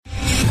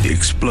The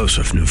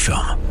explosive new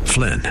film,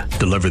 Flynn,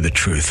 deliver the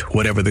truth,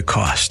 whatever the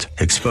cost,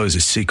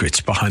 exposes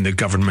secrets behind the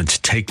government's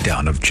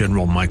takedown of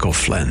General Michael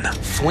Flynn.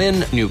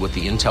 Flynn knew what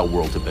the intel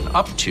world had been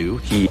up to.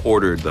 He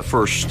ordered the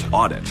first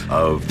audit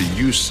of the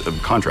use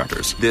of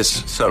contractors.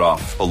 This set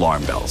off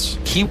alarm bells.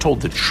 He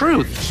told the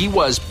truth. He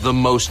was the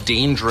most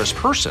dangerous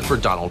person for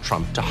Donald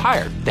Trump to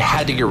hire. They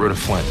had to get rid of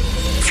Flynn.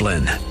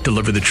 Flynn,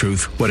 deliver the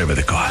truth, whatever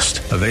the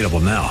cost. Available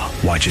now.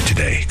 Watch it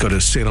today. Go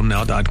to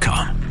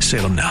salemnow.com.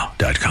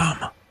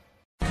 salemnow.com.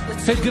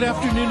 Hey, good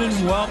afternoon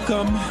and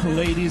welcome,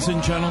 ladies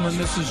and gentlemen.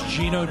 This is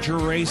Gino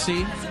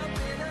Geraci.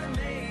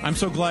 I'm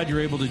so glad you're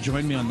able to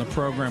join me on the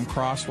program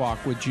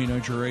Crosswalk with Gino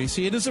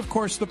Geraci. It is, of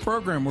course, the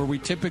program where we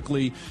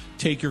typically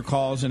take your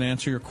calls and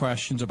answer your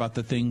questions about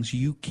the things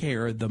you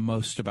care the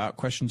most about,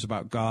 questions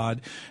about God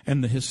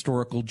and the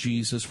historical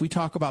Jesus. We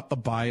talk about the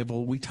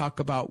Bible. We talk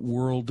about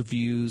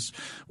worldviews.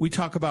 We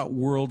talk about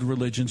world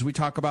religions. We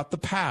talk about the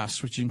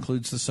past, which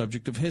includes the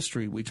subject of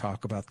history. We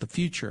talk about the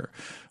future,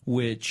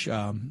 which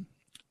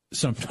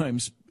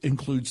sometimes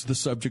includes the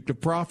subject of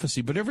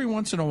prophecy. But every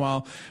once in a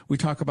while, we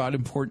talk about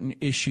important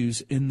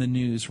issues in the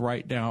news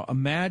right now.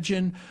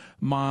 Imagine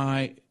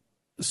my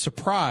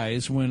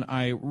surprise when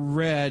I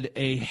read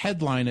a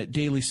headline at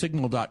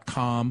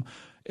dailysignal.com,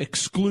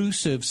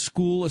 exclusive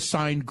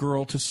school-assigned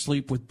girl to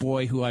sleep with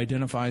boy who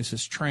identifies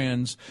as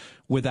trans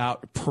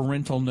without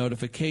parental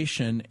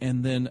notification.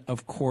 And then,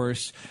 of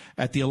course,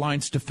 at the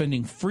Alliance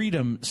Defending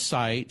Freedom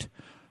site,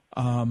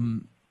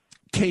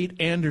 Kate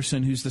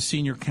Anderson, who's the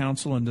senior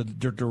counsel and the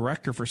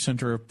director for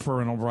Center of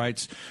Parental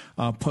Rights,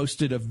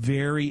 posted a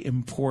very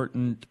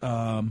important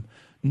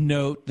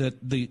note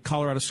that the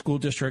Colorado School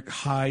District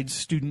hides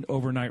student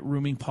overnight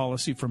rooming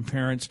policy from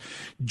parents.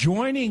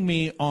 Joining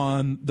me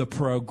on the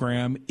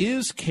program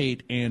is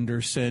Kate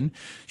Anderson.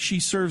 She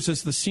serves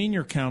as the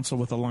senior counsel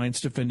with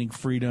Alliance Defending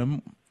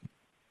Freedom.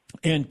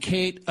 And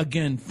Kate,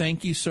 again,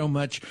 thank you so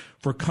much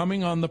for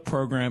coming on the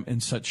program in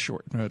such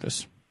short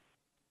notice.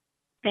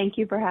 Thank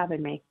you for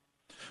having me.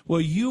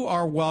 Well, you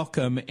are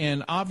welcome,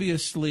 and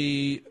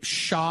obviously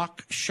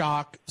shock,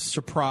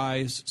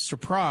 surprise,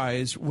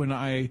 surprise when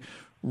I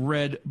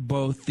read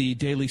both the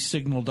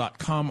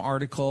dailysignal.com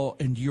article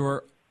and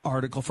your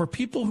article. For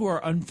people who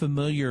are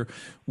unfamiliar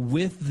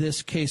with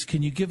this case,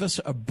 can you give us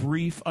a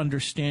brief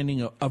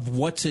understanding of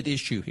what's at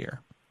issue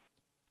here?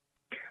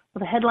 Well,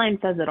 the headline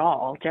says it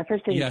all.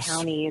 Jefferson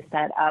County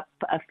set up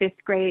a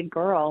fifth-grade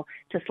girl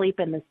to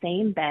sleep in the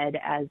same bed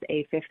as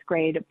a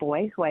fifth-grade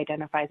boy who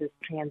identifies as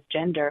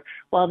transgender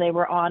while they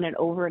were on an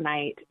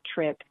overnight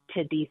trip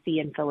to D.C.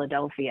 and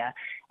Philadelphia.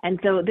 And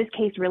so this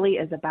case really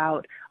is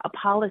about a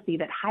policy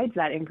that hides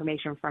that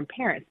information from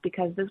parents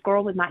because this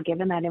girl was not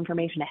given that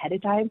information ahead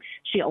of time.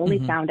 She only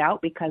found out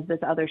because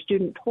this other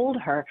student told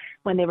her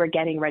when they were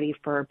getting ready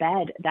for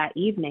bed that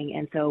evening.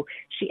 And so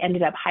she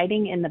ended up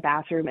hiding in the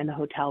bathroom in the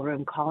hotel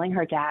room, calling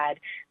her dad,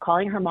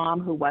 calling her mom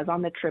who was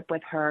on the trip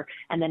with her,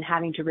 and then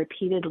having to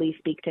repeatedly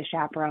speak to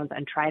chaperones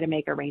and try to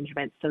make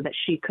arrangements so that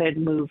she could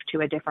move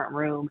to a different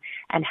room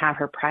and have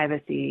her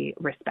privacy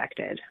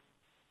respected.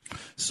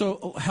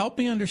 So help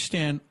me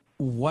understand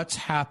what's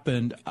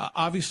happened.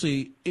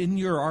 Obviously, in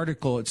your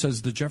article, it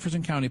says the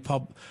Jefferson County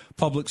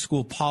public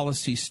school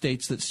policy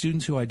states that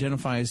students who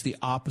identify as the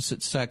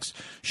opposite sex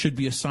should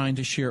be assigned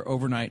to share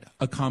overnight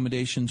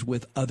accommodations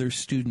with other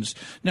students.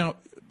 Now,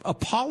 a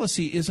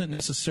policy isn't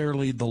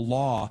necessarily the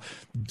law.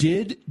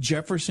 Did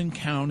Jefferson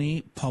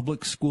County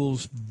public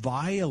schools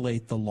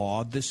violate the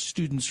law, this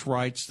student's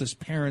rights, this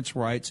parent's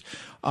rights?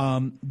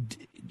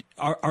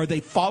 Are they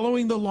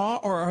following the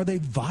law or are they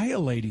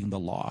violating the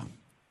law?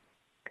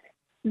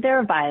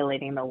 They're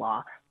violating the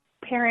law.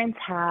 Parents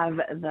have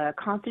the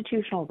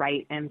constitutional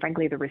right and,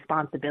 frankly, the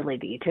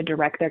responsibility to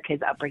direct their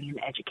kids' upbringing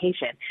and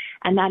education.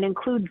 And that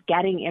includes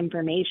getting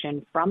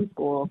information from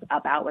schools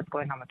about what's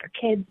going on with their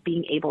kids,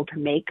 being able to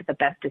make the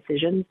best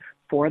decisions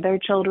for their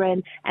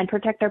children, and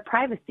protect their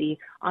privacy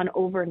on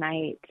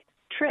overnight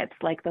trips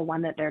like the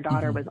one that their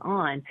daughter was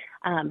on.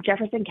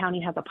 Jefferson County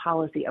has a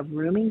policy of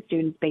rooming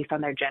students based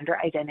on their gender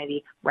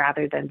identity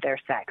rather than their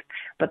sex.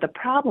 But the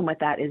problem with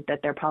that is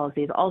that their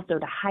policy is also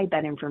to hide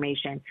that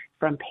information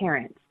from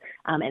parents.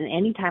 And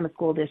anytime a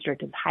school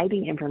district is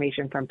hiding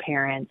information from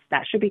parents,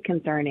 that should be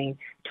concerning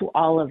to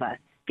all of us.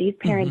 These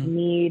parents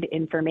need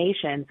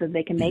information so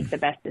they can make the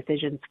best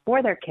decisions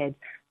for their kids,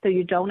 so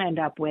you don't end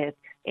up with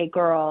a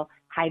girl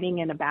hiding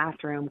in a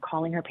bathroom,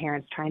 calling her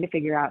parents, trying to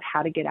figure out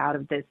how to get out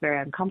of this very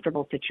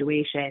uncomfortable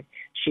situation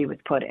she was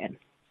put in.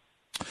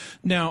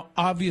 Now,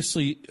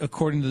 obviously,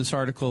 according to this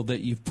article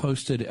that you've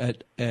posted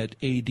at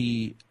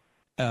adflegal.org,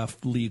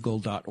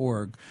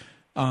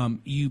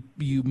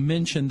 you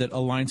mentioned that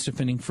Alliance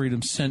Defending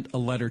Freedom sent a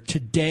letter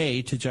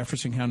today to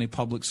Jefferson County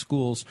Public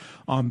Schools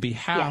on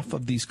behalf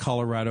of these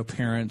Colorado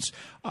parents.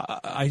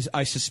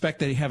 I suspect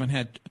they haven't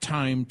had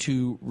time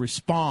to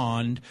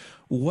respond.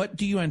 What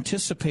do you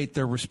anticipate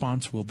their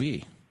response will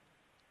be?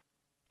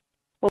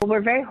 Well,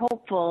 we're very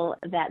hopeful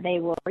that they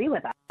will agree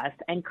with us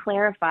and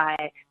clarify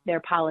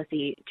their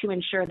policy to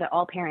ensure that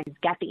all parents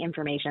get the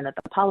information, that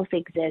the policy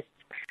exists,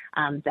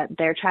 that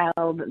their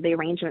child, the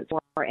arrangements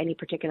for any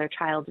particular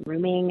child's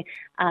rooming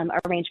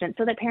arrangement,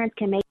 so that parents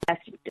can make the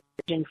best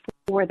decision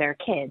for their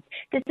kids.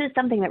 This is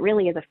something that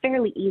really is a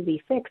fairly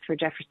easy fix for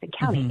Jefferson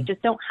County.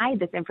 Just don't hide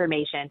this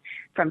information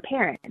from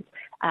parents.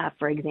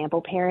 For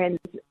example,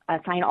 parents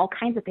sign all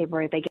kinds of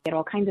paperwork. They get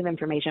all kinds of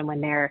information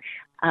when they're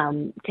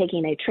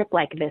taking a trip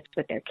like this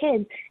with their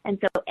kids. And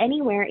so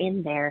anywhere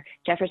in there,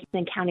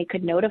 Jefferson County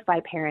could notify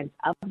parents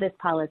of this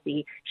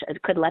policy,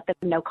 could let them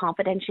know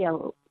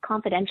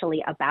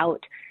confidentially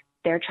about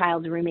their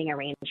child's rooming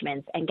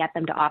arrangements and get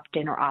them to opt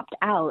in or opt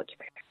out,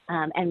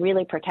 and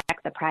really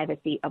protect the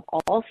privacy of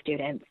all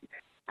students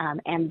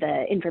and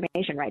the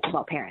information rights of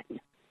all parents.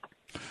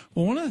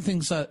 Well, one of the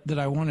things that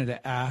I wanted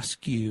to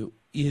ask you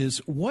is,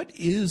 what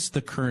is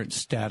the current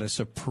status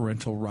of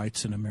parental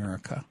rights in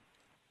America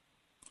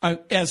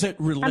as it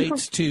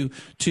relates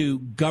to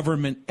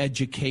government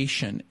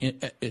education,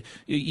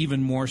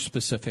 even more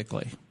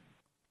specifically?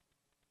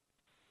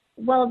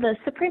 Well, the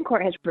Supreme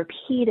Court has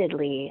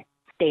repeatedly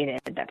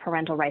stated that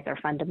parental rights are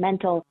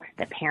fundamental,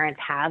 that parents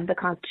have the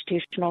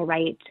constitutional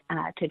right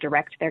to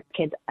direct their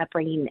kids'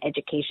 upbringing and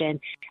education,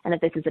 and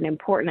that this is an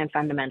important and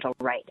fundamental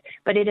right.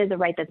 But it is a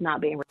right that's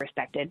not being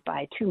respected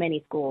by too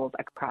many schools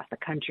across the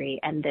country.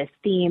 And this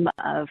theme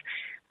of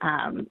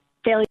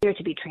failure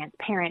to be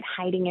transparent,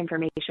 hiding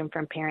information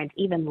from parents,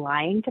 even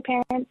lying to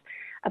parents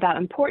about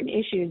important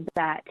issues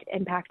that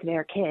impact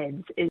their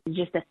kids is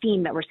just a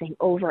theme that we're seeing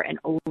over and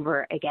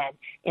over again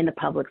in the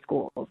public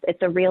schools.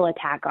 It's a real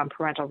attack on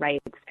parental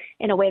rights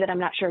in a way that I'm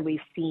not sure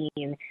we've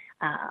seen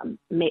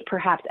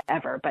perhaps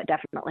ever, but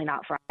definitely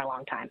not for a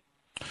long time.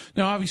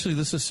 Now, obviously,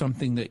 this is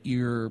something that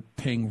you're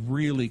paying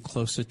really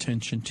close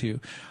attention to.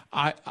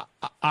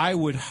 I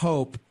would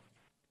hope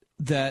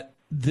that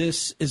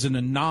this is an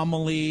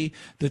anomaly,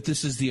 that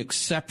this is the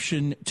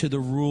exception to the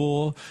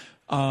rule.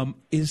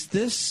 Is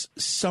this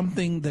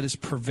something that is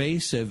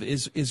pervasive?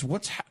 Is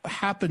what's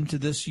happened to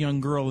this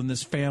young girl and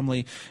this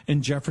family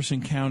in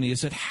Jefferson County,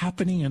 is it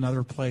happening in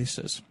other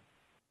places?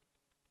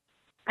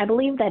 I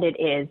believe that it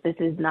is. This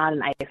is not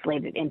an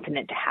isolated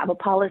incident to have a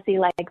policy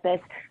like this,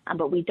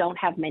 but we don't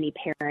have many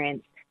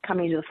parents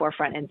coming to the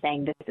forefront and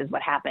saying this is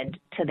what happened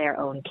to their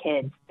own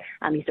kids.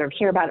 You sort of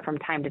hear about it from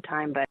time to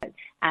time, but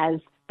as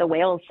the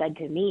Wales said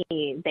to me,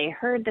 they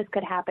heard this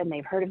could happen,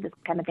 they've heard of this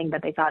kind of thing,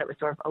 but they thought it was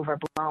sort of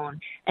overblown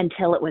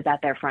until it was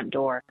at their front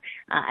door.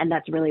 And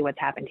that's really what's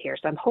happened here.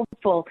 So I'm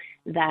hopeful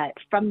that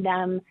from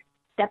them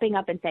stepping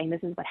up and saying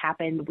this is what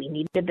happened, we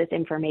needed this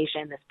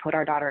information, this put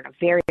our daughter in a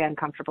very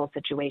uncomfortable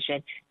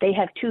situation. They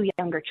have 2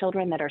 younger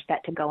children that are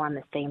set to go on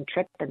the same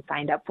trip and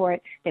signed up for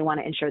it. They want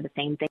to ensure the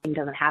same thing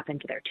doesn't happen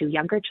to their 2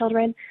 younger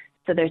children.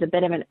 So there's a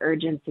bit of an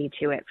urgency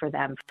to it for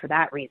them for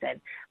that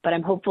reason. But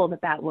I'm hopeful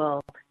that that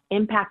will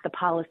impact the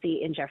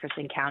policy in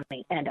Jefferson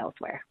County and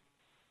elsewhere.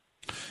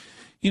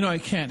 You know, I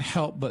can't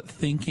help but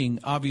thinking,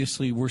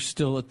 obviously, we're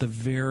still at the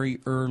very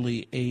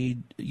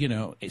early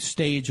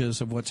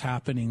stages of what's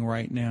happening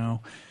right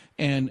now.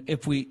 And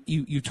if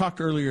you talked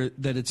earlier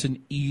that it's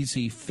an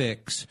easy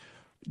fix,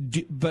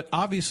 but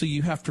obviously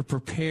you have to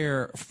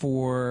prepare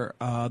for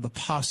the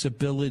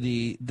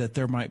possibility that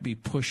there might be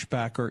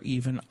pushback or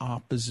even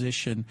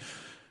opposition.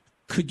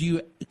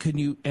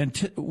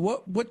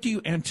 What do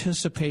you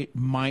anticipate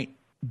might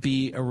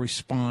be a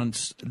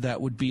response that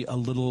would be a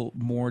little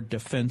more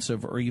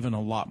defensive or even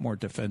a lot more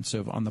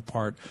defensive on the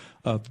part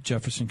of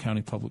Jefferson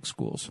County Public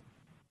Schools?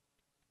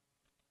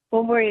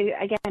 Well,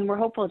 we're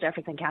hopeful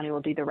Jefferson County will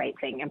do the right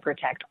thing and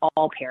protect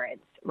all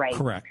parents' rights.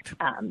 Correct.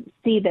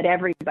 See that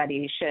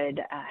everybody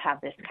should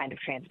have this kind of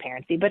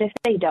transparency. But if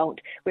they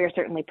don't, we are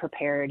certainly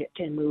prepared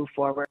to move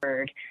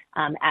forward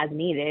as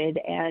needed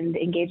and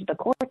engage the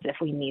courts if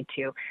we need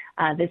to.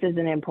 This is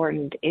an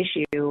important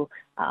issue.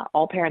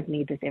 All parents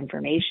need this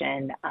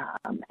information.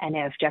 And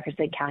if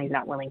Jefferson County is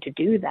not willing to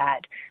do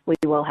that, we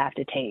will have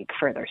to take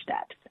further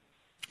steps.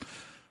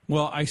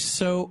 Well, I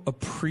so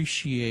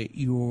appreciate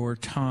your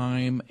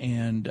time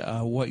and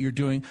what you're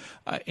doing.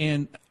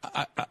 And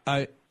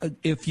I,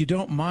 if you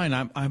don't mind,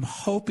 I'm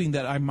hoping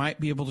that I might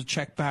be able to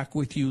check back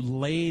with you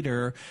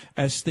later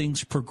as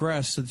things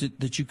progress so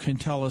that you can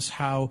tell us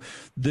how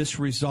this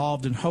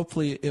resolved. And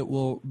hopefully it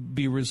will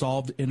be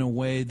resolved in a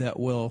way that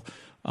will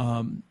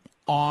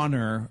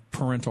honor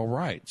parental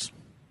rights.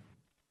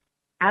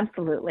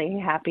 Absolutely.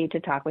 Happy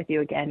to talk with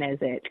you again as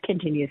it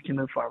continues to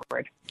move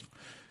forward.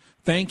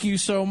 Thank you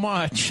so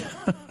much.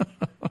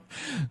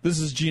 This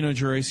is Gino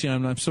Geraci,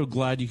 and I'm so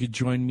glad you could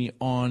join me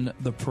on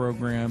the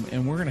program.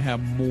 And we're going to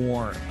have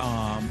more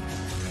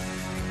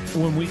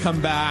when we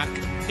come back.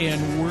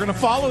 And we're going to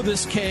follow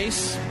this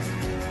case.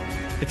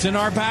 It's in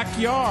our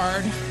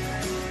backyard.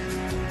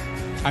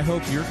 I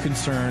hope you're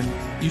concerned.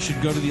 You should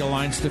go to the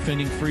Alliance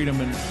Defending Freedom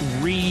and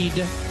read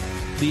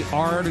the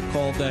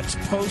article that's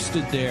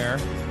posted there.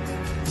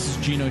 This is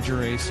Gino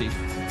Geraci.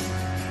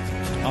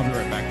 I'll be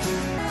right back.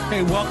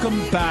 Hey,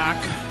 welcome back,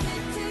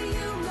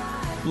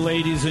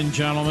 ladies and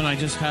gentlemen. I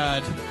just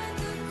had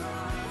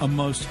a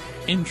most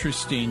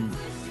interesting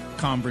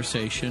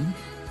conversation.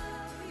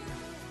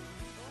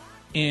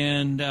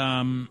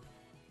 And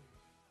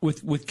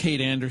with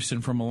Kate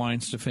Anderson from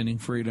Alliance Defending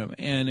Freedom.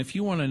 And if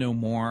you want to know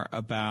more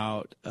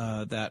about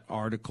that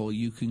article,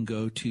 you can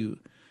go to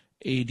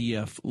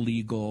ADF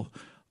Legal.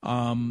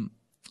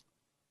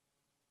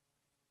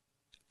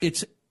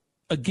 It's,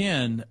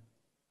 again,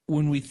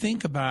 when we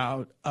think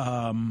about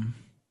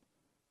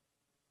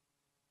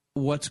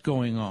what's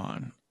going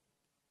on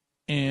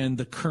and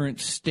the current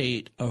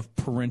state of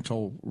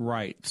parental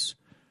rights,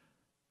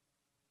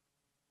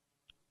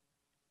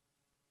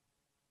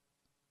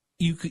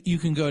 you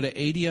can go to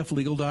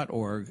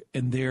adflegal.org,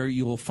 and there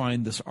you will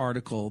find this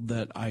article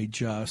that I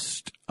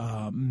just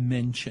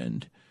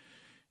mentioned.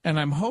 And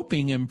I'm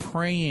hoping and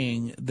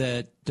praying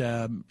that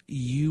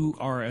you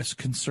are as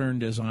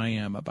concerned as I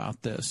am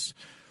about this.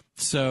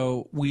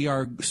 So we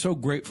are so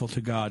grateful to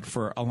God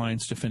for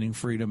Alliance Defending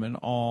Freedom and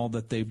all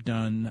that they've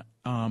done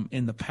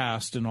in the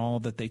past and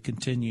all that they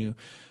continue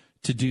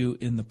to do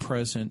in the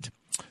present.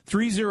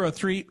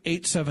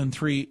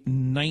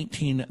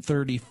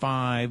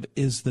 303-873-1935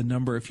 is the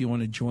number if you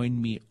want to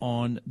join me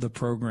on the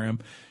program.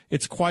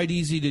 It's quite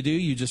easy to do.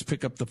 You just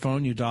pick up the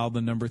phone, you dial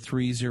the number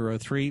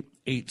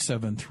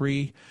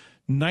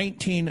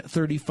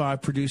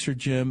 303-873-1935. Producer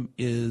Jim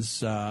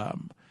is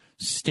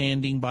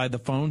standing by the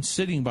phone,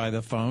 sitting by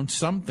the phone,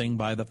 something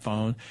by the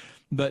phone.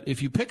 But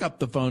if you pick up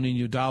the phone and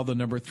you dial the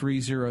number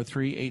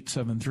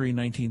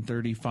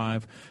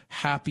 303-873-1935,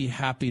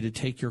 happy to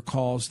take your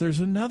calls. There's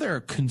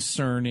another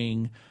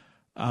concerning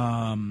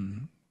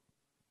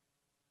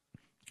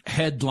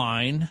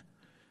headline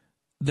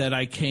that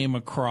I came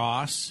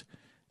across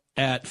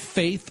at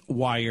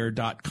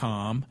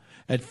faithwire.com.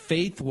 At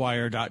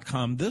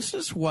faithwire.com, this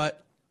is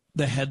what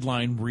the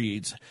headline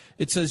reads.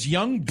 It says,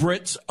 young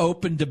Brits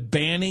open to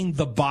banning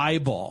the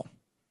Bible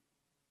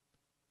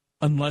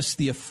unless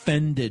the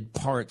offended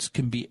parts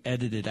can be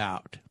edited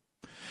out.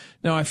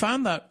 Now, I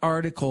found that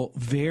article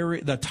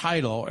the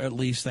title, or at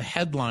least the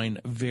headline,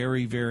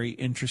 very, very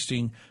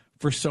interesting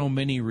for so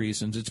many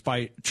reasons. It's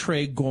by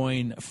Trey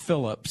Goyne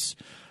Phillips,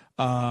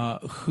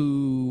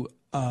 who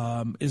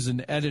is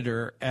an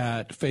editor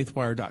at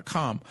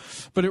faithwire.com.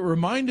 But it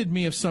reminded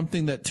me of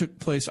something that took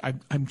place.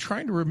 I'm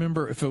trying to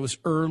remember if it was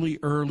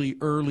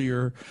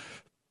earlier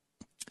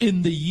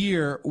in the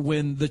year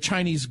when the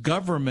Chinese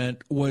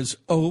government was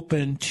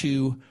open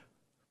to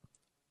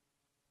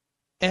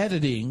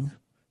editing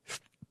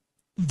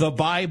the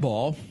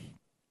Bible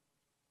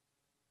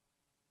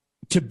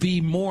to be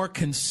more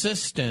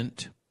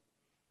consistent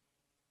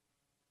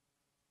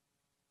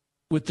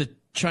with the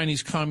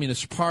Chinese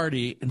Communist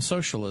Party and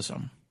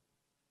socialism.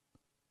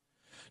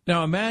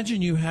 Now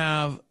imagine you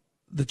have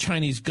the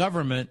Chinese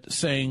government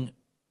saying,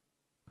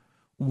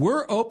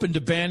 we're open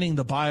to banning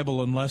the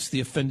Bible unless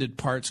the offended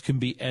parts can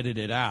be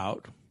edited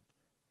out.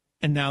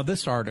 And now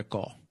this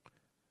article,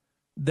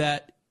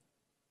 that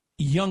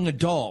young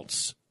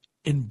adults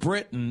in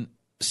Britain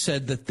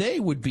said that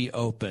they would be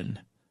open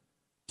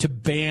to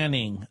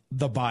banning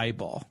the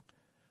Bible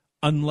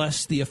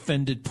unless the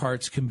offended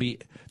parts can be,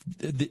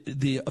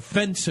 the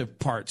offensive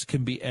parts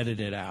can be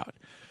edited out.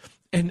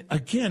 And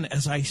again,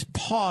 as I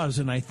pause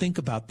and I think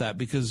about that,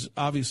 because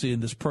obviously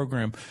in this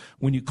program,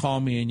 when you call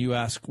me and you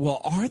ask,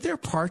 well, are there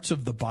parts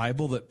of the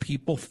Bible that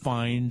people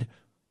find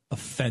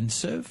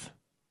offensive?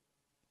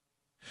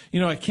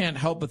 You know, I can't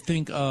help but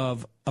think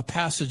of a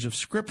passage of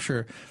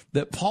Scripture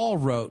that Paul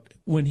wrote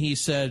when he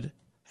said,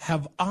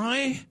 have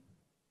I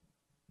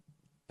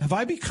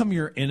become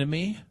your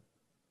enemy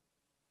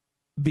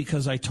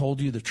because I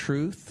told you the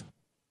truth?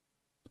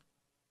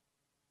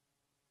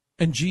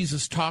 And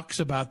Jesus talks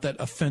about that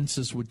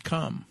offenses would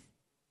come,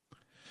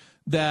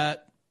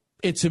 that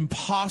it's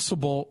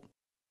impossible.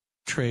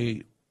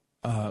 Trey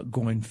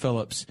Goyne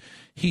Phillips,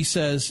 he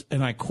says,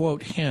 and I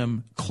quote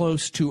him,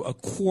 close to a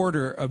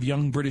quarter of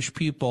young British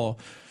people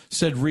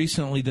said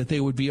recently that they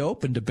would be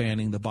open to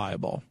banning the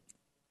Bible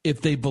if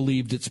they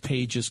believed its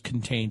pages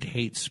contained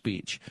hate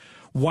speech.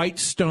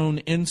 Whitestone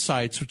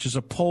Insights, which is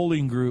a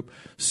polling group,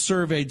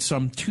 surveyed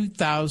some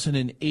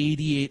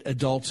 2,088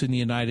 adults in the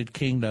United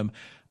Kingdom,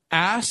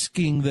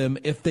 asking them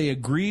if they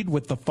agreed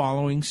with the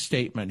following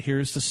statement.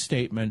 Here's the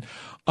statement.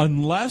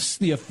 Unless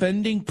the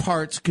offending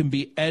parts can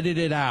be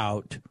edited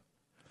out,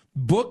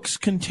 books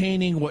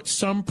containing what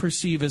some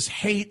perceive as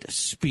hate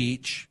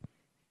speech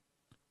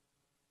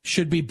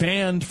should be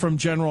banned from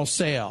general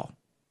sale,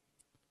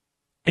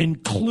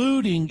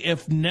 including,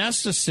 if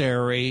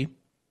necessary,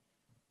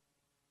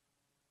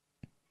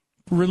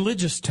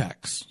 religious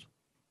texts,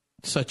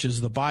 such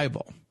as the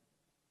Bible.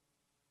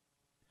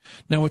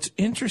 Now, what's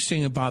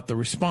interesting about the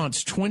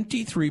response,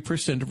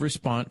 23% of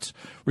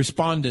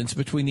respondents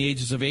between the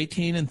ages of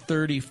 18 and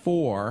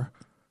 34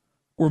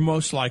 were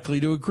most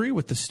likely to agree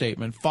with the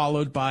statement,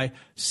 followed by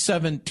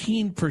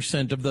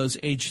 17% of those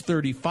aged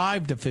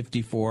 35 to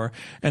 54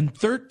 and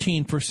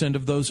 13%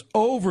 of those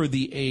over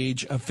the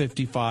age of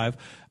 55,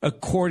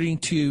 according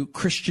to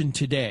Christian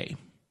Today.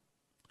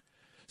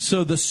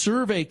 So the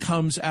survey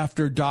comes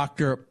after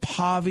Dr.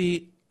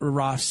 Pavi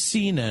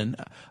Rassinen,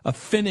 a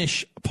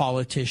Finnish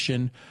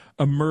politician,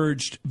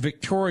 emerged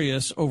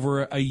victorious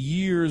over a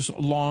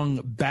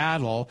years-long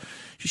battle.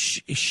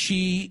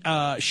 She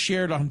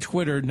shared on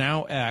Twitter,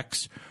 now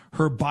X,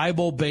 her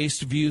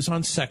Bible-based views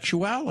on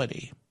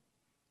sexuality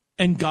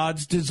and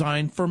God's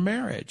design for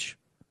marriage.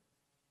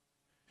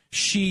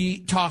 She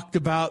talked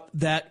about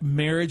that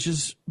marriage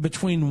is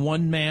between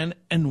one man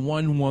and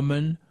one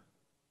woman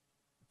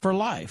for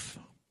life.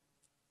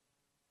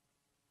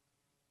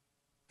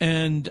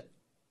 And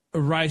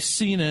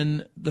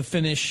Raisinen, the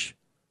Finnish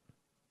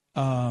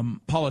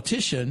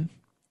politician,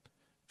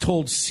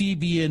 told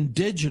CBN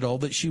Digital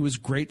that she was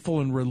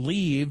grateful and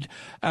relieved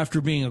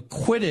after being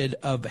acquitted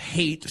of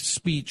hate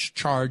speech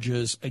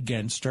charges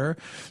against her.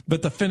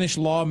 But the Finnish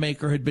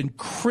lawmaker had been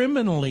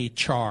criminally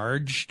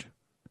charged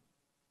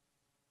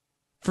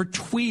for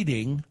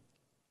tweeting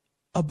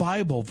a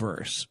Bible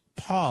verse.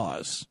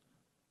 Pause.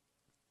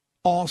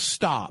 All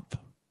stop.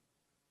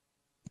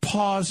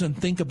 Pause and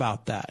think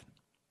about that.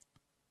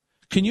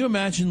 Can you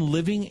imagine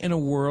living in a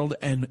world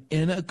and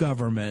in a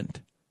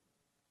government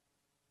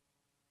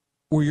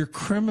where you're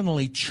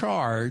criminally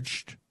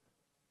charged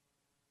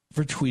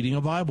for tweeting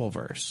a Bible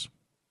verse?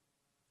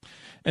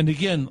 And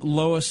again,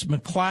 Lois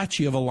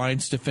McClatchy of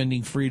Alliance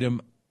Defending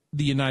Freedom,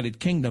 the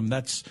United Kingdom,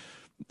 that's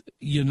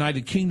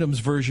United Kingdom's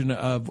version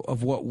of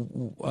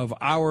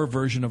our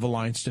version of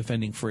Alliance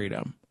Defending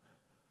Freedom,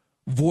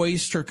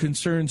 voiced her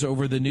concerns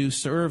over the new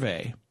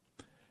survey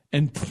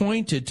and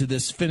pointed to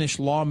this Finnish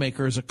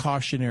lawmaker as a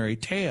cautionary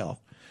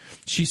tale.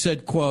 She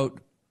said,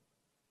 quote,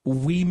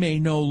 "We may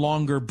no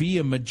longer be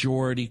a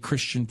majority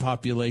Christian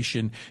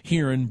population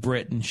here in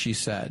Britain," she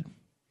said.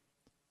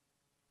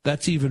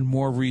 That's even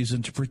more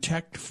reason to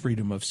protect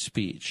freedom of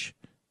speech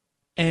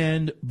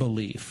and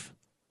belief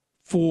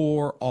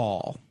for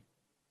all.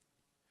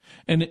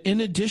 And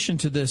in addition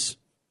to this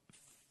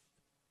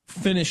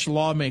Finnish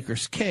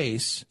lawmaker's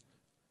case,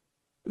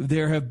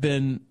 there have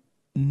been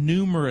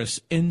numerous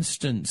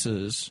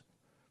instances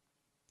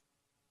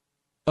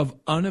of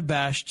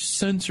unabashed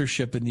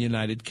censorship in the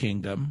United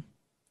Kingdom,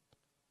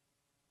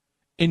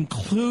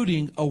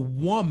 including a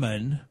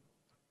woman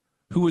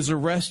who was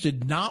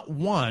arrested not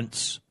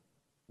once,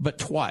 but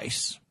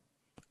twice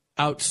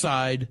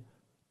outside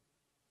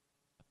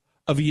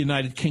of a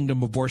United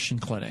Kingdom abortion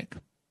clinic.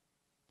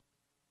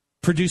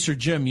 Producer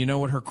Jim, you know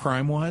what her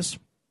crime was?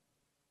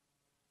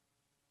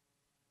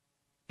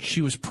 She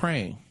was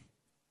praying.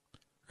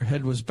 Her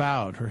head was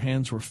bowed, her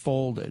hands were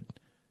folded,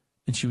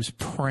 and she was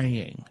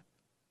praying.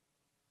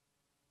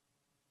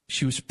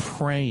 She was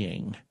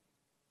praying.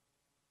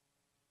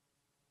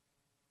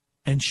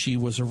 And she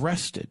was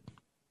arrested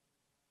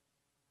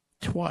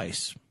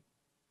twice.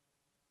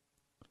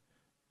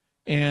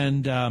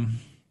 And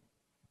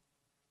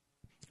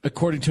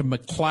according to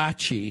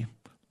McClatchy,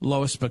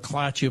 Lois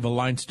McClatchy of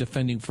Alliance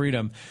Defending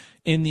Freedom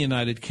in the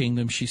United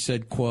Kingdom, she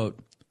said, quote,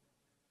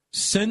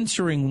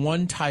 "Censoring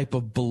one type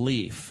of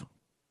belief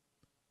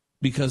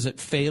because it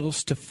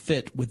fails to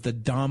fit with the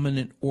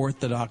dominant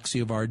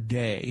orthodoxy of our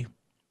day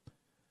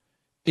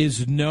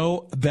is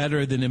no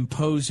better than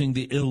imposing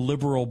the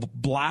illiberal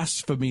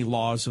blasphemy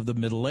laws of the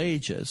Middle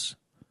Ages."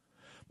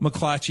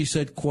 McClatchy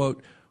said,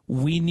 quote,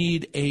 "We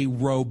need a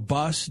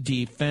robust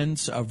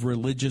defense of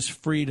religious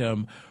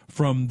freedom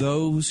from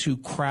those who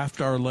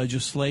craft our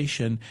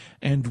legislation,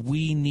 and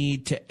we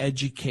need to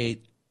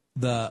educate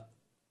the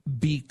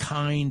Be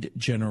Kind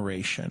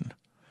generation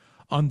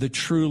on the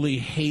truly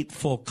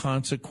hateful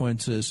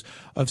consequences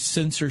of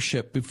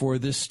censorship before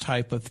this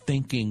type of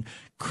thinking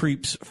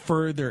creeps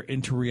further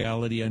into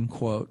reality,"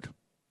 unquote.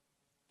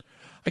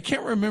 I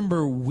can't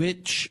remember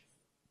which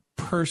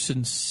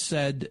person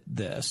said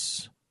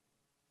this,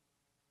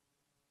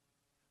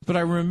 but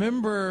I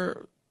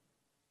remember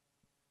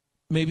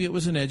maybe it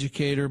was an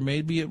educator,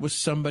 maybe it was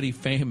somebody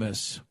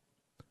famous,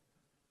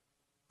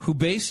 who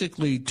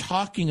basically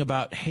talking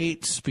about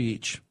hate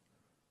speech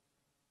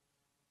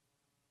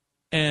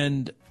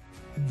and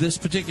this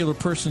particular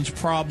person's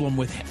problem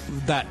with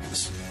that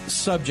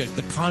subject,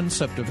 the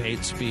concept of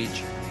hate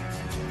speech,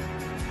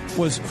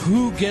 was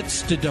who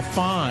gets to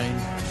define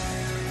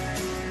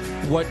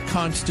what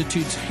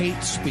constitutes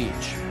hate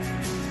speech.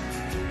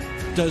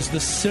 Does the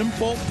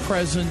simple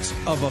presence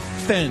of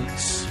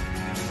offense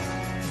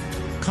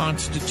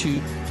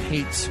constitute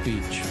hate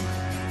speech?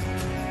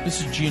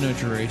 This is Gino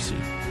Geraci.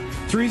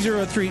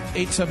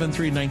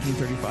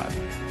 303-873-1935.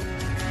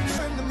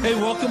 Hey,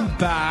 welcome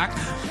back,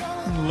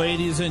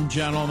 ladies and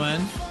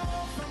gentlemen.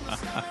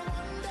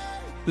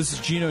 This is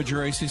Gino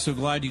Geraci. So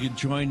glad you could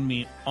join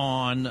me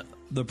on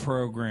the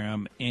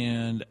program.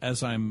 And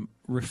as I'm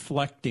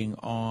reflecting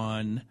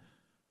on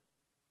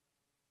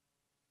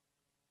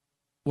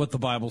what the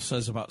Bible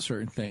says about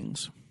certain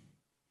things,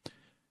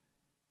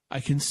 I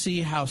can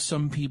see how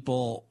some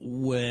people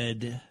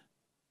would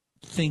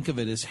think of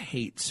it as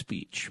hate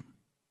speech,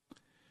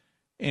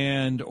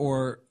 and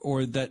or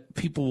that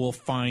people will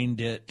find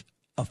it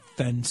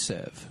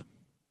offensive.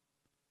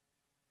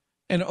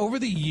 And over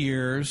the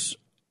years,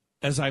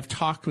 as I've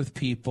talked with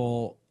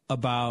people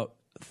about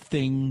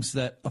things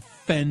that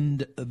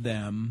offend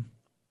them,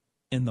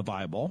 in the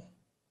Bible,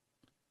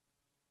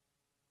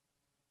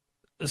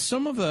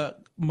 some of the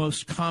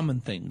most common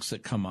things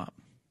that come up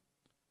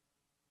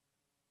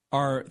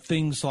are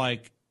things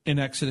like in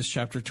Exodus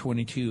chapter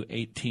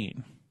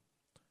 22:18.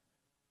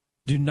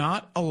 Do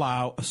not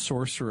allow a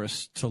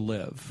sorceress to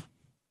live.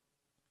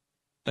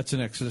 That's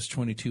in Exodus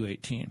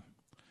 22:18.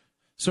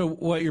 So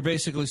what you're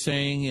basically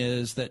saying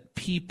is that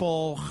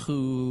people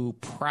who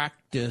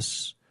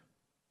practice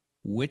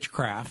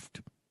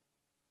witchcraft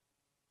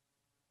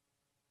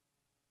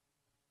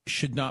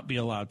should not be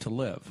allowed to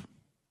live.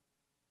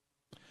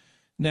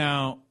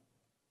 Now,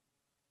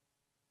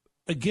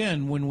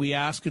 again, when we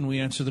ask and we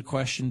answer the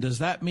question, does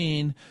that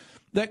mean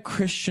that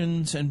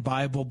Christians and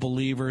Bible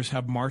believers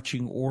have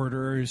marching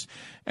orders,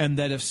 and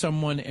that if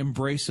someone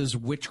embraces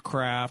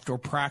witchcraft or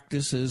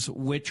practices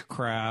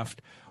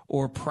witchcraft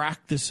or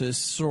practices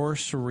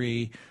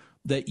sorcery,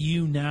 that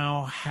you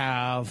now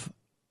have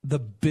the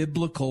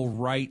biblical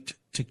right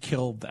to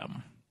kill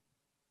them?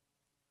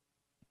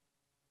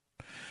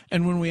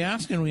 And when we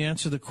ask and we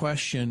answer the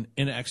question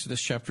in Exodus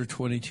chapter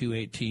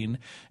 22:18,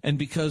 and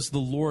because the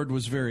Lord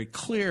was very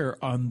clear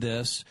on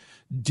this,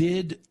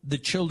 did the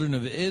children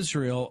of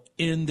Israel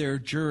in their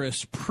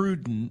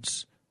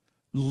jurisprudence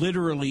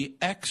literally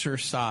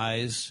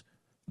exercise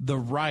the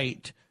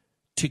right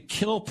to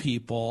kill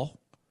people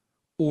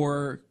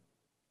or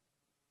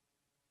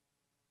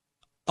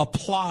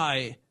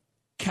apply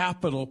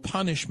capital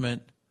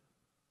punishment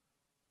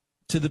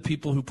to the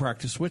people who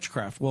practice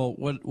witchcraft? Well,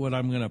 what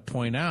I'm going to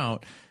point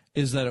out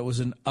is that it was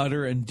an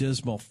utter and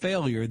dismal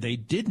failure. They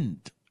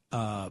didn't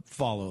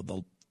follow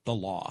the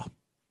law.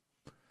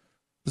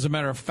 As a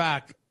matter of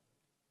fact,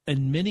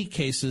 in many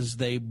cases,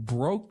 they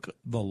broke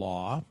the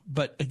law.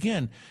 But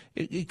again,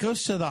 it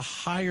goes to the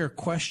higher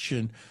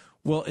question.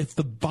 Well, if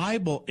the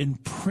Bible in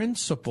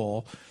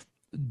principle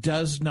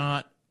does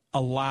not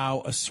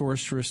allow a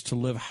sorceress to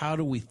live, how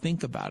do we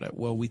think about it?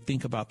 Well, we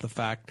think about the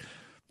fact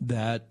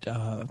that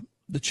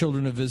the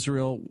children of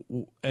Israel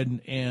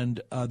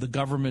and the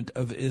government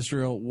of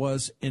Israel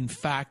was, in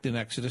fact, in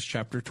Exodus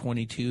chapter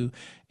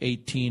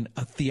 22:18,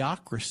 a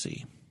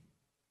theocracy.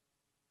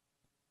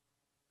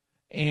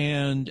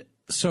 And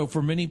so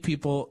for many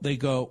people, they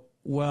go,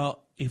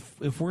 well, if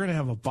we're going to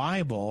have a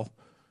Bible,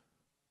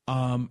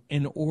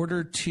 in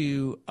order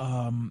to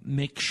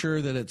make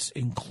sure that it's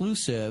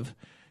inclusive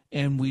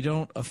and we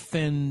don't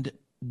offend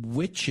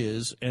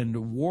witches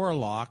and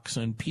warlocks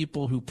and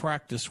people who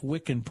practice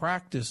Wiccan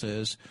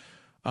practices,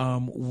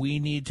 we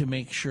need to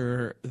make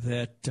sure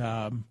that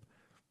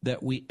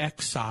that we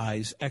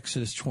excise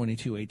Exodus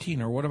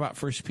 22:18. Or what about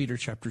 1 Peter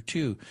chapter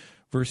 2,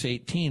 verse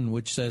 18,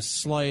 which says,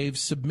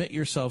 "Slaves, submit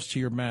yourselves to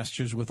your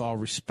masters with all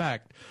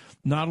respect,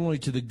 not only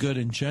to the good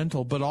and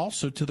gentle, but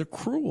also to the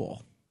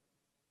cruel."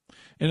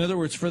 In other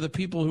words, for the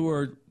people who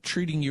are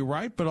treating you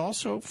right, but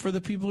also for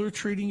the people who are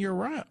treating you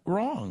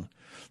wrong.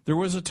 There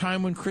was a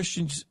time when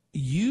Christians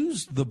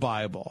used the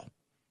Bible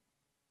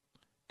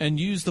and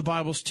used the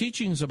Bible's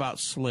teachings about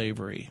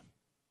slavery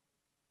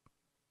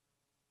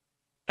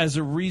as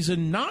a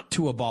reason not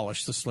to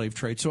abolish the slave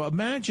trade. So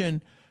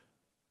imagine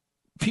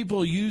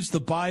people use the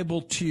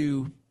Bible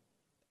to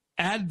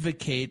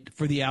advocate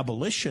for the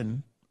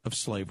abolition of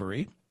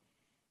slavery,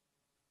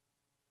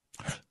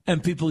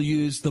 and people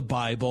use the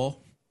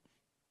Bible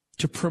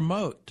to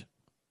promote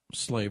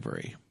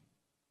slavery.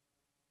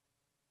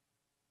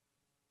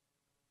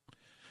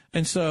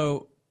 And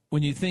so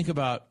when you think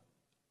about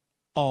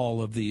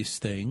all of these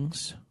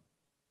things,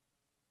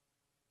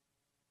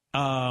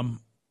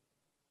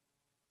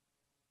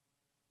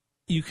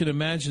 you can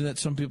imagine that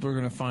some people are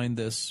going to find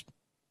this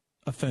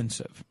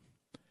offensive.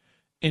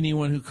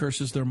 Anyone who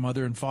curses their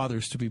mother and father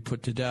is to be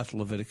put to death,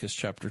 Leviticus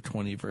chapter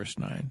 20, verse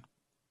 9.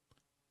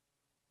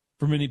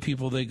 For many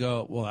people, they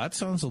go, well, that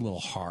sounds a little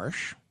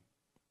harsh.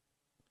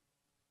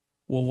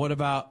 Well, what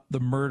about the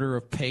murder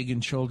of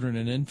pagan children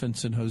and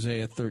infants in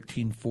Hosea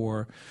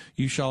 13:4?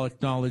 You shall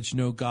acknowledge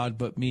no God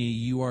but me.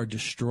 You are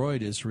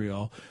destroyed,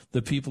 Israel.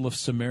 The people of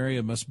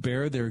Samaria must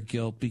bear their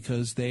guilt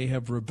because they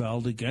have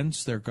rebelled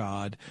against their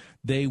God.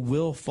 They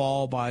will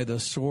fall by the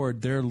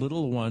sword. Their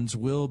little ones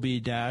will be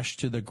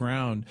dashed to the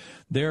ground.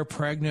 Their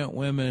pregnant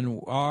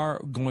women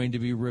are going to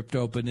be ripped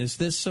open. Is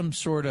this some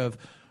sort of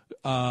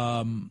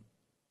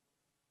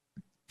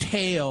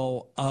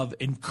tale of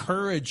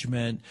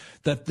encouragement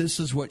that this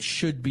is what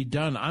should be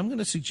done? I'm going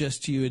to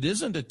suggest to you it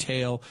isn't a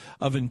tale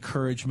of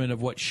encouragement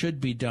of what should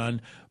be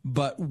done,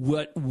 but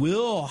what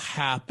will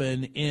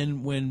happen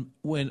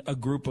when a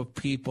group of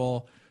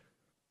people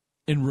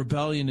in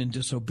rebellion and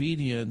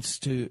disobedience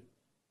to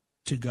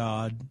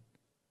God,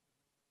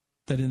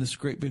 that in this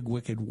great big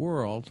wicked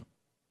world,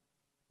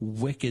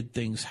 wicked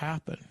things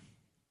happen.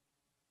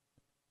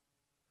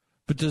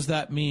 But does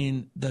that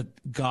mean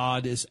that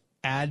God is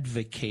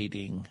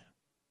advocating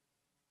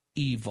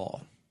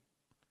evil?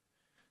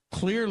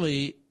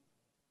 Clearly,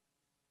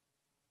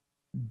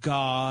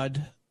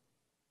 God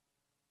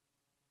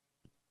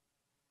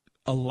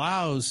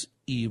allows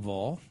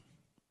evil,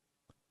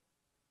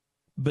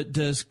 but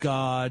does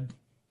God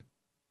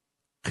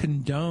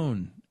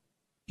condone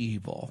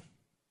evil?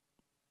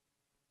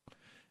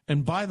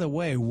 And by the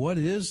way, what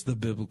is the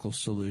biblical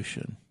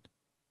solution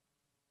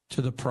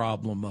to the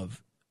problem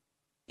of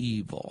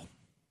evil?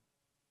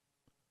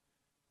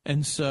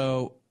 And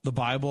so the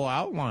Bible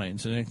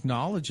outlines and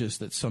acknowledges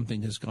that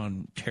something has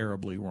gone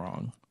terribly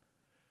wrong.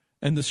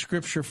 And the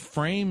Scripture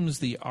frames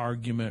the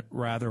argument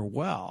rather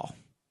well,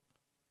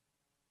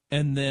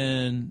 and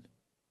then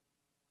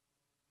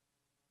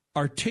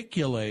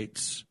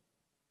articulates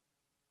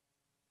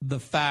the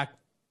fact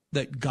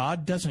that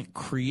God doesn't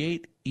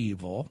create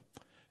evil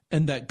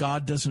and that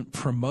God doesn't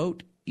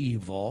promote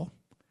evil.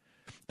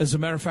 As a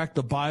matter of fact,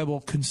 the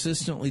Bible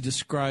consistently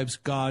describes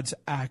God's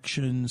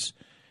actions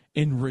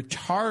in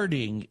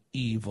retarding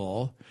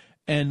evil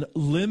and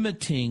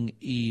limiting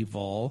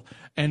evil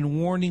and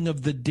warning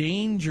of the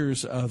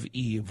dangers of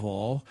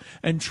evil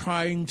and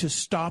trying to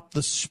stop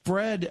the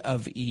spread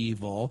of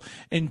evil,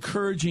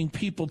 encouraging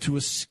people to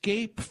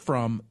escape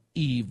from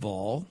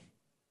evil,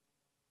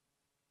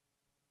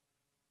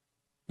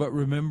 but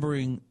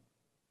remembering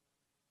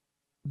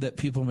that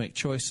people make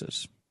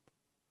choices,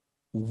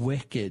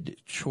 wicked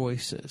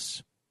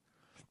choices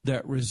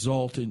that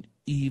result in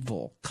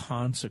evil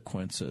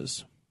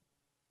consequences.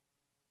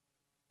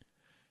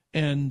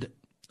 And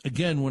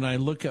again, when I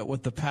look at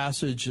what the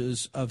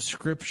passages of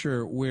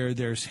Scripture where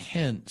there's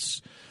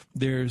hints,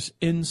 there's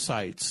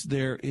insights,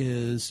 there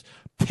is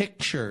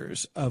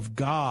pictures of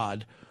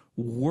God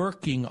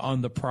working on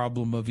the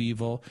problem of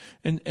evil.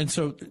 And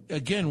so,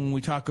 again, when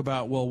we talk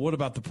about, well, what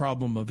about the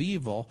problem of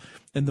evil?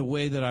 And the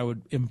way that I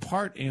would in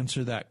part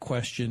answer that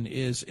question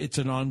is it's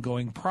an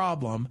ongoing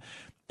problem.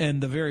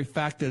 And the very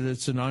fact that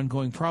it's an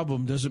ongoing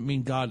problem doesn't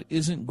mean God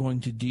isn't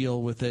going to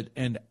deal with it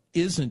and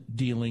isn't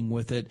dealing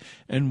with it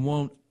and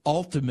won't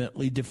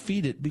ultimately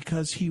defeat it,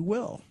 because he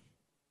will.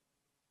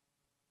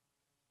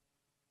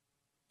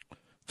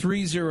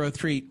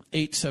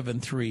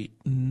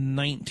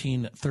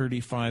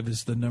 303-873-1935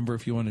 is the number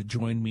if you want to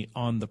join me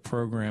on the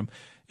program.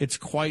 It's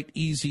quite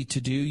easy to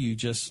do. You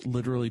just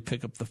literally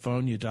pick up the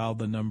phone, you dial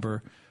the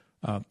number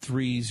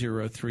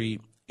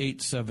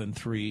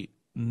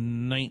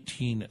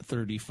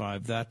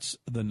 303-873-1935. That's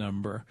the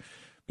number.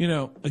 You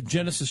know,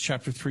 Genesis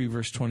chapter 3,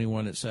 verse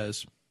 21, it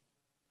says,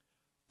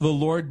 "The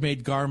Lord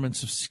made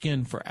garments of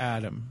skin for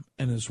Adam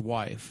and his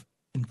wife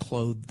and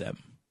clothed them."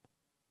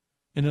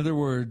 In other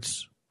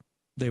words,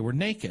 they were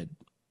naked.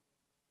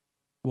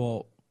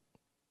 Well,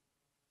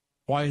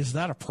 why is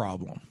that a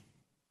problem?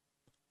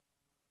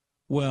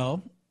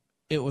 Well,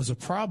 it was a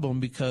problem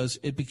because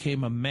it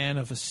became a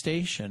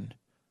manifestation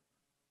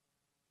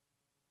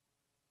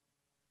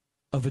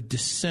of a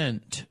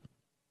descent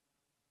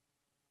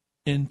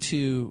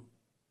into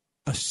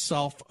a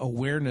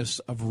self-awareness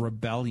of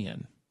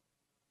rebellion.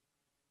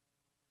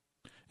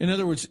 In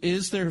other words,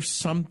 is there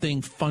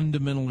something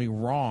fundamentally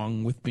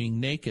wrong with being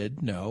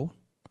naked? No.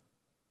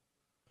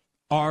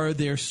 Are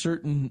there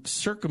certain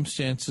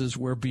circumstances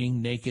where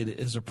being naked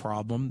is a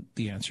problem?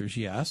 The answer is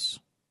yes.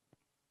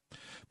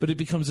 But it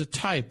becomes a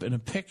type and a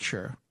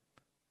picture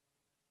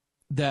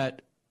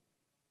that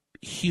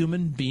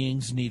human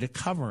beings need a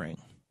covering.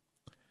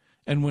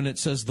 And when it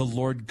says the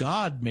Lord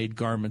God made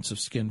garments of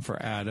skin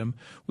for Adam,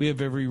 we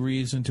have every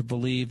reason to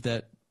believe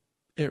that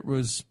it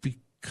was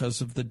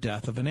because of the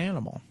death of an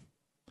animal.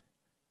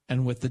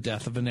 And with the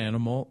death of an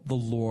animal, the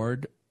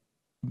Lord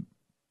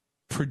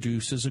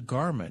produces a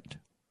garment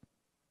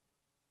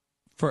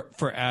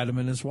for Adam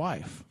and his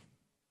wife.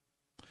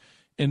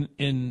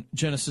 In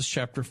Genesis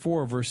chapter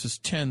 4, verses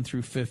 10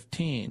 through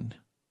 15,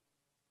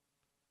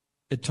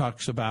 it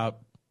talks about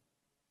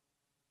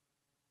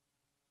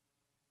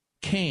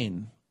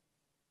Cain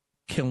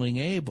killing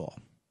Abel.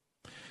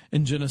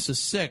 In Genesis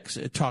 6,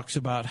 it talks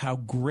about how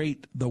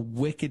great the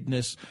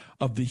wickedness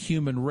of the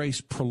human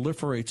race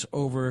proliferates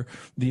over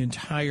the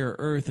entire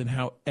earth and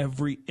how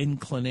every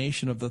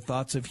inclination of the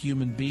thoughts of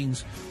human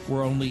beings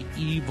were only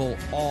evil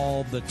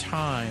all the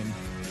time.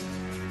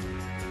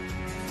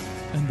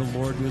 And the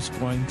Lord was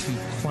going to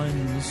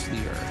cleanse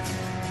the earth.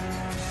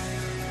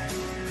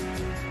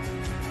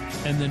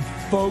 And then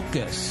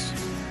focus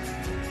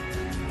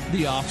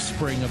the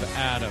offspring of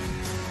Adam.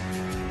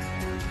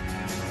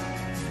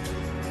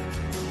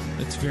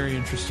 It's very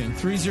interesting.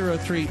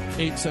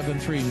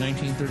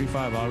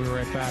 303-873-1935. I'll be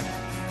right back.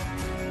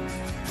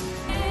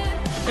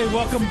 Hey,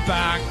 welcome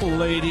back,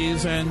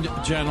 ladies and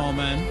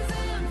gentlemen.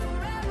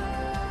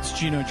 It's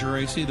Gino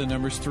Geraci. The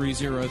number's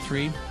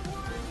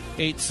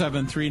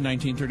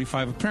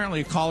 303-873-1935. Apparently,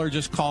 a caller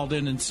just called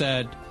in and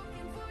said,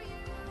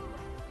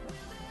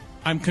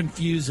 I'm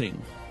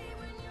confusing.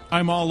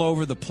 I'm all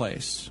over the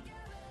place.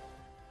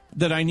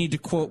 That I need to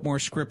quote more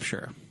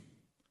scripture.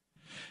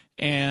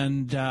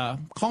 And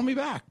call me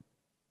back.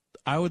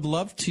 I would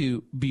love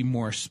to be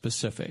more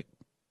specific.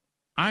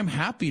 I'm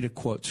happy to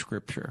quote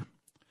scripture.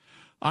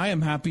 I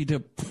am happy to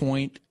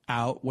point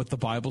out what the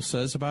Bible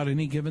says about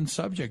any given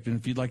subject. And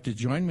if you'd like to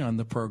join me on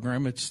the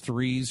program, it's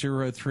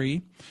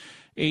 303-873-1935.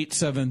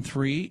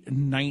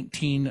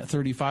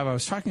 873-1935. I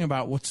was talking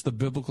about what's the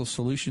biblical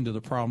solution to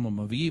the problem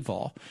of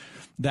evil.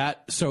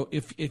 So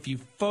if you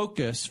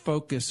focus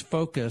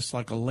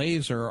like a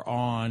laser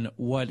on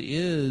what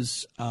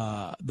is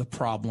the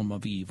problem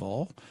of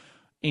evil,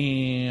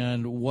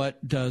 and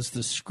what does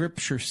the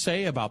Scripture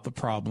say about the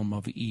problem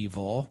of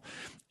evil,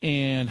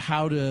 and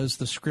how does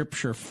the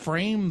Scripture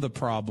frame the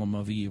problem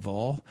of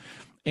evil,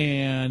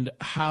 and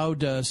how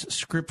does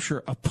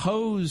Scripture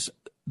oppose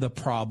the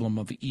problem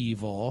of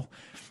evil,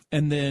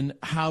 and then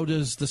how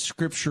does the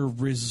Scripture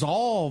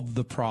resolve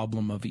the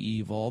problem of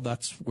evil?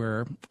 That's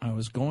where I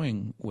was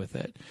going with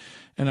it.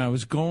 And I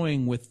was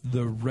going with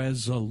the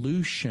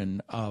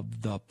resolution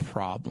of the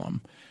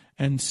problem.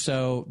 And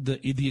so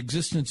the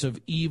existence of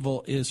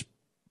evil is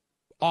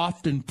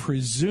often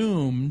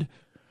presumed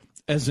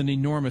as an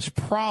enormous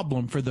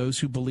problem for those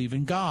who believe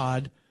in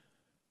God,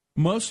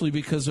 mostly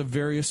because of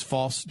various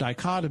false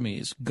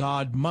dichotomies.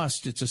 God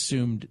must, it's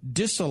assumed,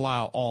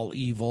 disallow all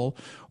evil,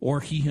 or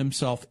he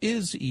himself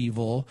is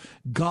evil.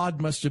 God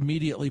must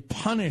immediately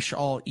punish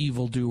all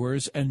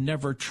evildoers and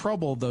never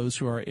trouble those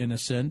who are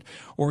innocent,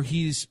 or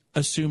he's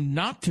assumed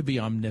not to be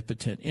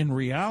omnipotent. In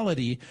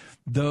reality,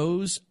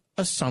 those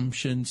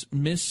assumptions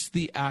miss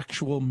the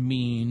actual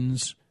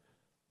means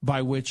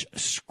by which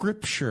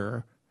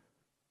Scripture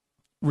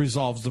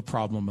resolves the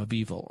problem of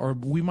evil. Or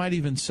we might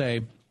even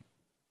say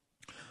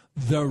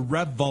the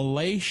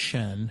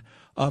revelation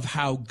of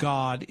how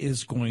God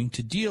is going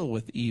to deal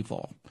with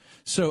evil.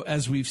 So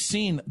as we've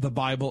seen, the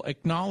Bible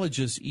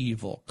acknowledges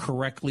evil,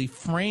 correctly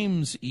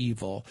frames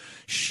evil,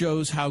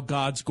 shows how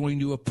God's going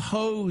to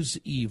oppose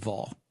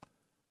evil.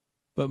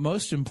 But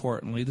most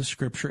importantly, the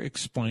Scripture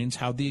explains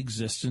how the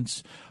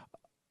existence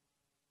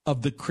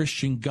of the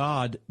Christian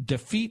God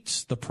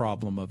defeats the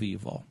problem of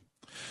evil.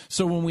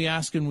 So when we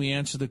ask and we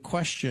answer the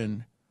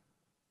question,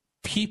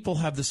 people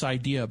have this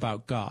idea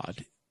about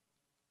God,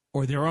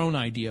 or their own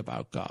idea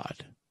about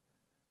God.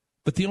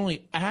 But the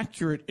only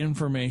accurate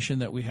information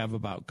that we have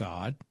about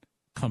God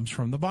comes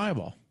from the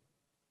Bible.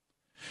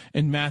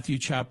 In Matthew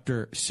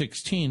chapter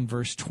 16,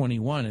 verse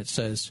 21, it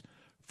says,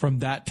 "From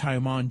that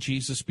time on,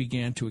 Jesus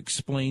began to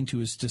explain to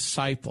his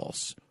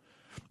disciples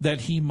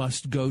that he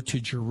must go to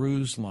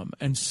Jerusalem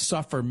and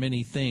suffer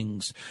many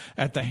things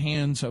at the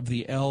hands of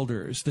the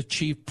elders, the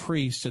chief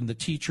priests, and the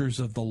teachers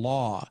of the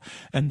law,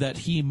 and that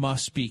he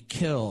must be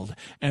killed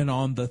and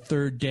on the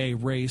third day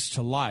raised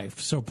to life."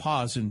 So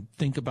pause and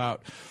think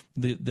about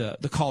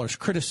the caller's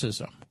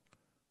criticism.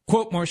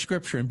 Quote more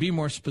Scripture and be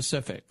more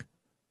specific.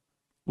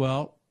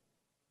 Well,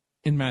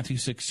 in Matthew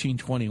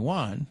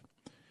 16:21,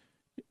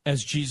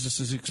 as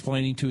Jesus is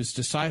explaining to his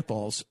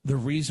disciples the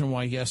reason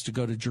why he has to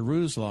go to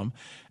Jerusalem,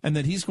 and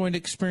that he's going to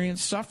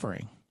experience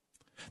suffering,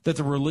 that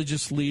the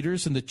religious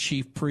leaders and the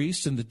chief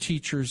priests and the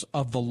teachers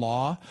of the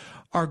law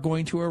are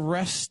going to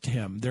arrest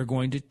him, they're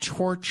going to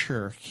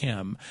torture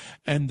him,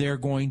 and they're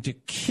going to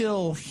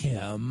kill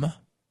him,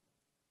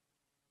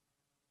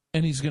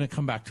 and he's going to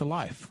come back to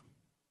life.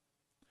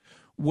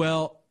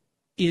 Well,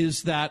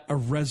 is that a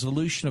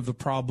resolution of the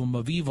problem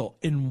of evil?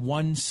 In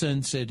one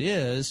sense it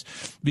is,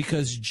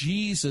 because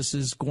Jesus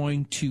is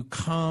going to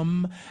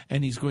come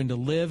and he's going to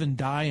live and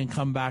die and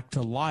come back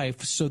to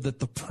life so that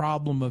the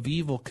problem of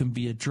evil can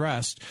be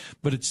addressed.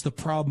 But it's the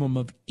problem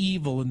of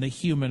evil in the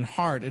human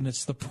heart, and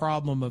it's the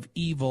problem of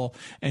evil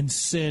and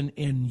sin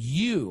in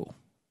you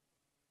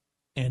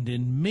and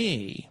in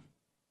me.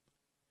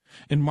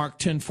 In Mark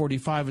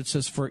 10:45, it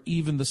says, "For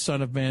even the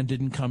Son of Man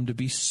didn't come to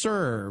be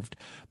served,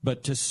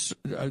 but to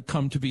serve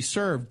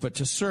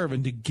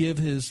and to give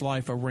his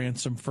life a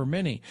ransom for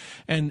many."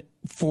 And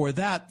for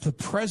that, the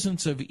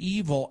presence of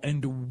evil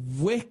and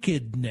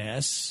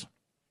wickedness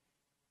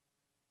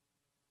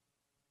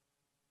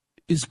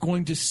is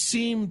going to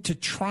seem to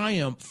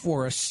triumph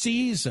for a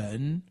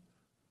season,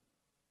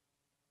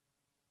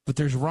 but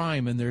there's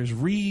rhyme and there's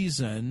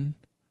reason,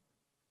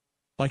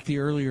 like the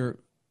earlier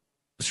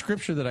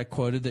Scripture that I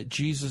quoted, that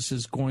Jesus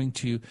is going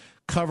to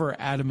cover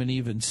Adam and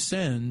Eve's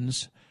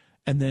sins,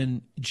 and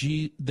then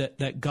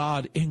that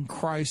God in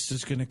Christ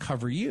is going to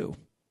cover you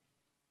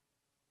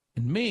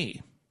and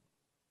me.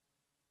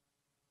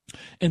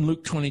 In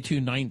Luke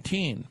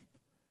 22:19,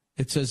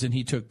 it says, "And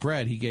he took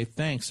bread, he gave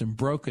thanks and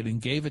broke it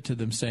and gave it to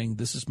them, saying,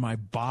 'This is my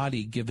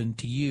body given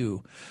to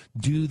you.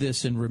 Do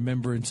this in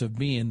remembrance of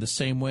me.' In the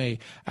same way,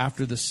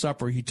 after the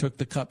supper, he took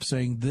the cup,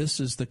 saying, 'This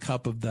is the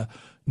cup of the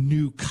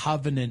new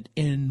covenant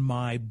in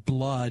my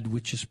blood,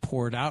 which is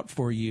poured out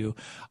for you.'"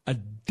 A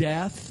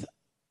death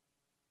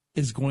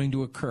is going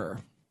to occur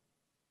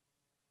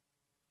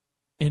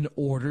in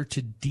order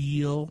to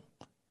deal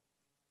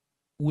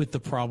with the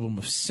problem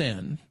of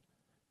sin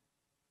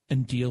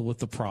and deal with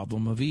the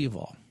problem of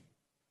evil.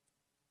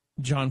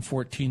 John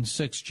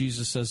 14:6,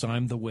 Jesus says,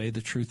 "I'm the way, the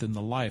truth, and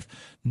the life.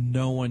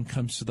 No one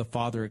comes to the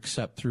Father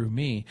except through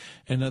me."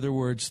 In other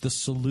words, the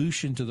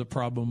solution to the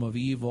problem of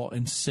evil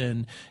and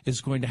sin is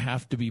going to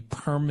have to be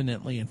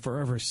permanently and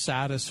forever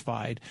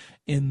satisfied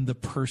in the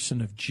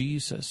person of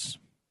Jesus.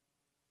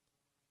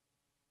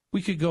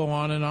 We could go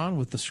on and on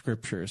with the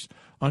Scriptures.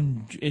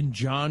 In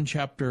John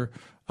chapter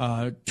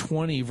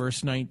 20,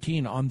 verse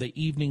 19, on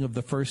the evening of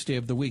the first day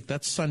of the week.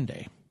 That's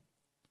Sunday.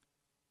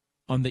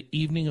 On the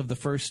evening of the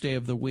first day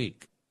of the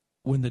week,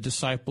 when the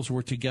disciples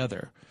were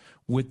together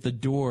with the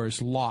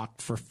doors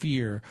locked for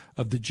fear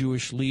of the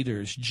Jewish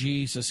leaders,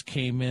 Jesus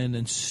came in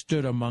and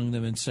stood among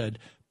them and said,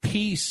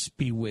 "Peace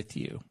be with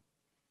you."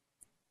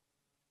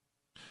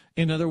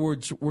 In other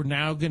words, we're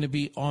now going to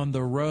be on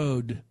the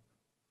road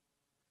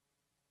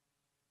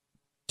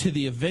to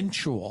the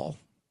eventual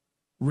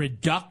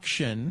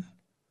reduction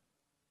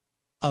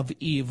of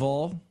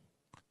evil,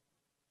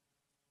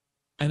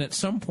 and at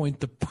some point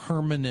the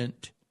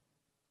permanent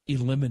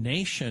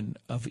elimination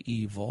of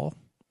evil.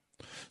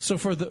 So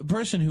for the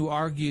person who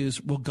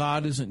argues, well,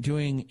 God isn't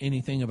doing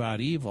anything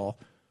about evil,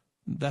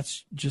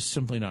 that's just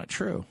simply not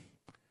true.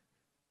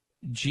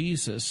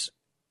 Jesus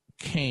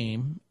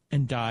came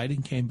and died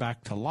and came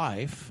back to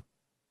life,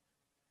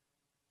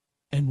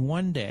 and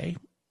one day,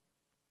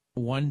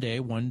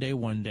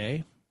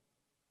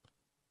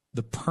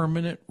 the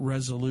permanent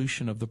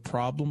resolution of the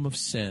problem of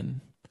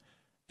sin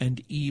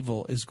and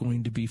evil is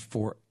going to be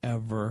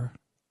forever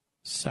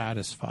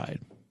satisfied.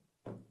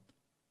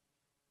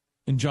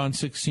 In John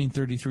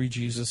 16:33,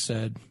 Jesus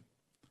said,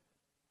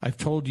 "I've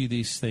told you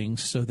these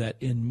things so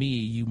that in me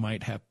you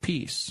might have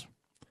peace.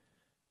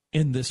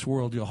 In this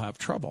world you'll have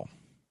trouble.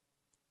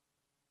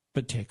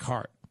 But take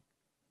heart.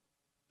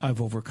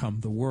 I've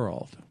overcome the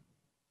world."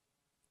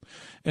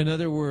 In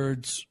other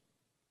words,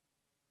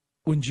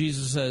 when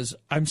Jesus says,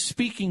 "I'm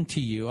speaking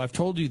to you, I've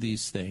told you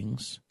these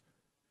things,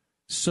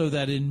 so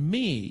that in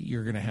me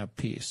you're going to have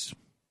peace,"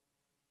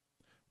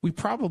 we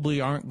probably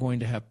aren't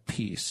going to have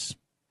peace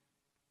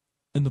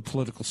in the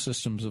political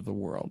systems of the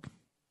world.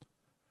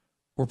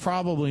 We're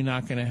probably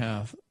not going to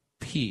have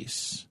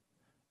peace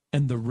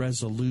and the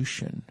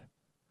resolution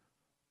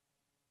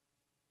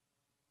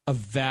of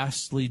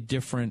vastly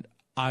different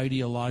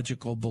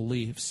ideological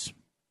beliefs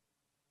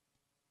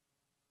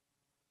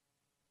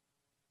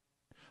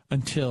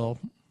until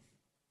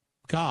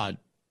God,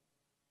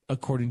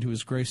 according to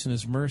his grace and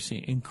his mercy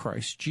in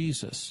Christ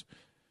Jesus,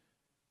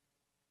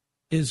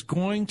 is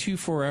going to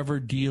forever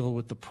deal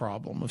with the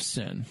problem of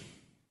sin.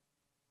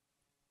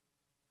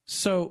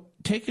 So,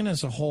 taken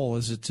as a whole,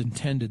 as it's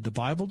intended, the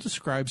Bible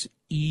describes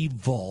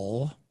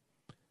evil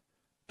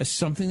as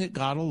something that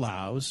God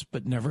allows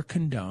but never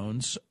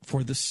condones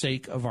for the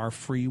sake of our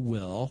free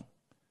will.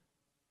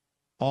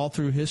 All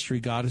through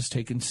history, God has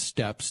taken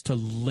steps to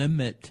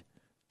limit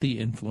the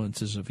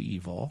influences of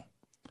evil.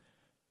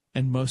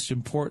 And most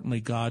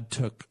importantly, God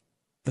took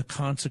the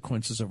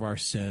consequences of our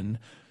sin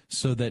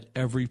so that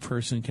every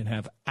person can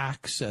have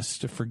access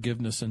to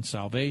forgiveness and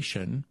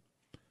salvation.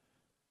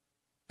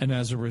 And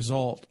as a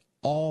result,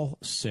 all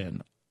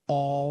sin,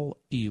 all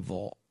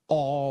evil,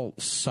 all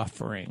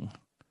suffering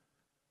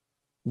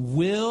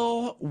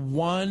will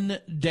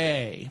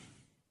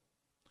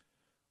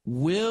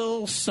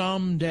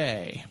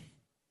someday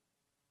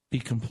be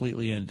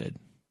completely ended.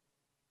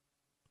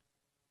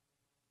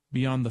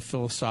 Beyond the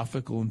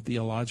philosophical and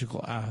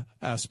theological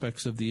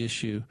aspects of the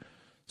issue,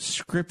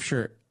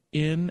 Scripture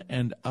in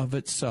and of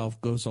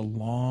itself goes a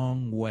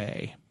long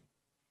way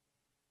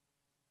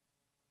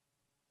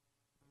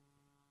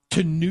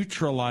to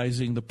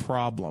neutralizing the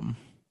problem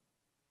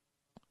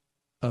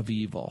of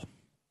evil.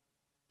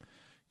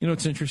 You know,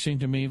 it's interesting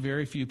to me,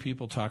 very few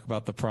people talk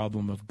about the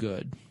problem of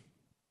good.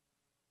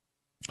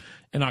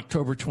 In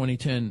October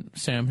 2010,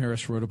 Sam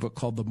Harris wrote a book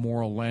called The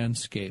Moral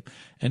Landscape.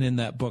 And in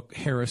that book,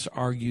 Harris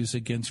argues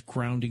against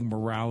grounding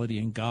morality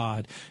in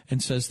God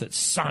and says that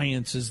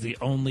science is the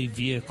only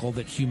vehicle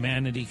that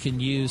humanity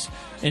can use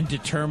in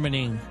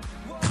determining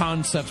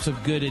concepts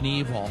of good and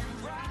evil.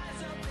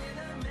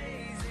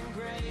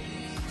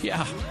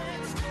 Yeah,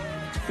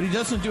 but he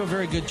doesn't do a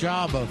very good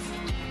job of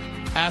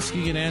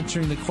asking and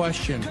answering the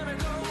question,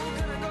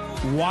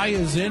 why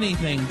is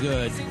anything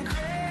good?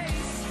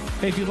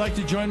 Hey, if you'd like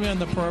to join me on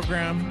the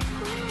program,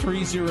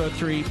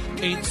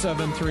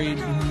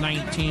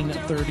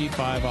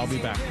 303-873-1935. I'll be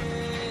back.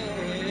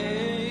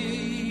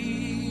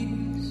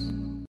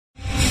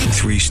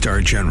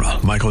 3-star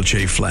General Michael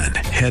J. Flynn,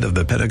 head of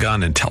the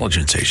Pentagon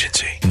Intelligence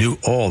Agency, knew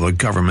all the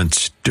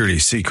government's dirty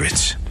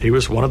secrets. He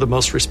was one of the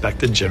most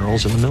respected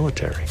generals in the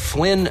military.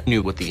 Flynn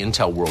knew what the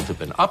intel world had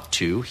been up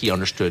to. He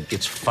understood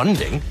its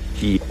funding.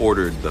 He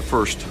ordered the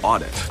first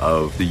audit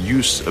of the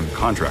use of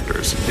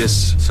contractors.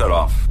 This set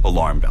off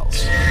alarm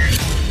bells.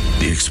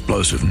 The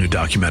explosive new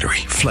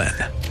documentary, Flynn,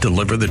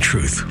 Deliver the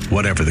Truth,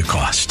 Whatever the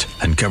Cost,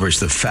 uncovers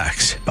the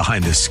facts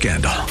behind this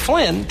scandal.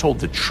 Flynn told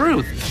the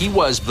truth. He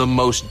was the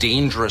most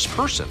dangerous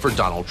person for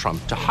Donald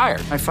Trump to hire.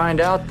 I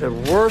find out the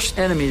worst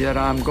enemy that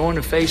I'm going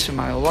to face in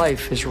my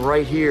life is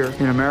right here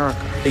in America.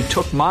 They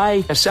took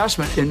my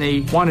assessment and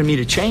they wanted me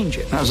to change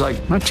it. And I was like,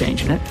 I'm not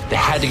changing it. They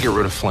had to get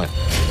rid of Flynn.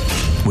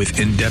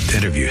 With in-depth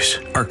interviews,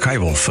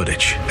 archival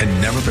footage,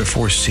 and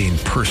never-before-seen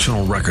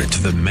personal records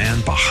of the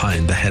man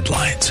behind the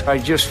headlines. I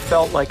just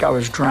felt like I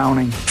was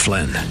drowning.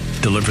 Flynn,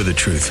 Deliver the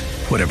Truth,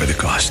 Whatever the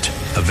Cost.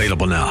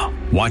 Available now.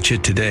 Watch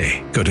it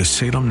today. Go to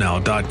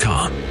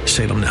salemnow.com.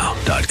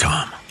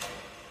 salemnow.com.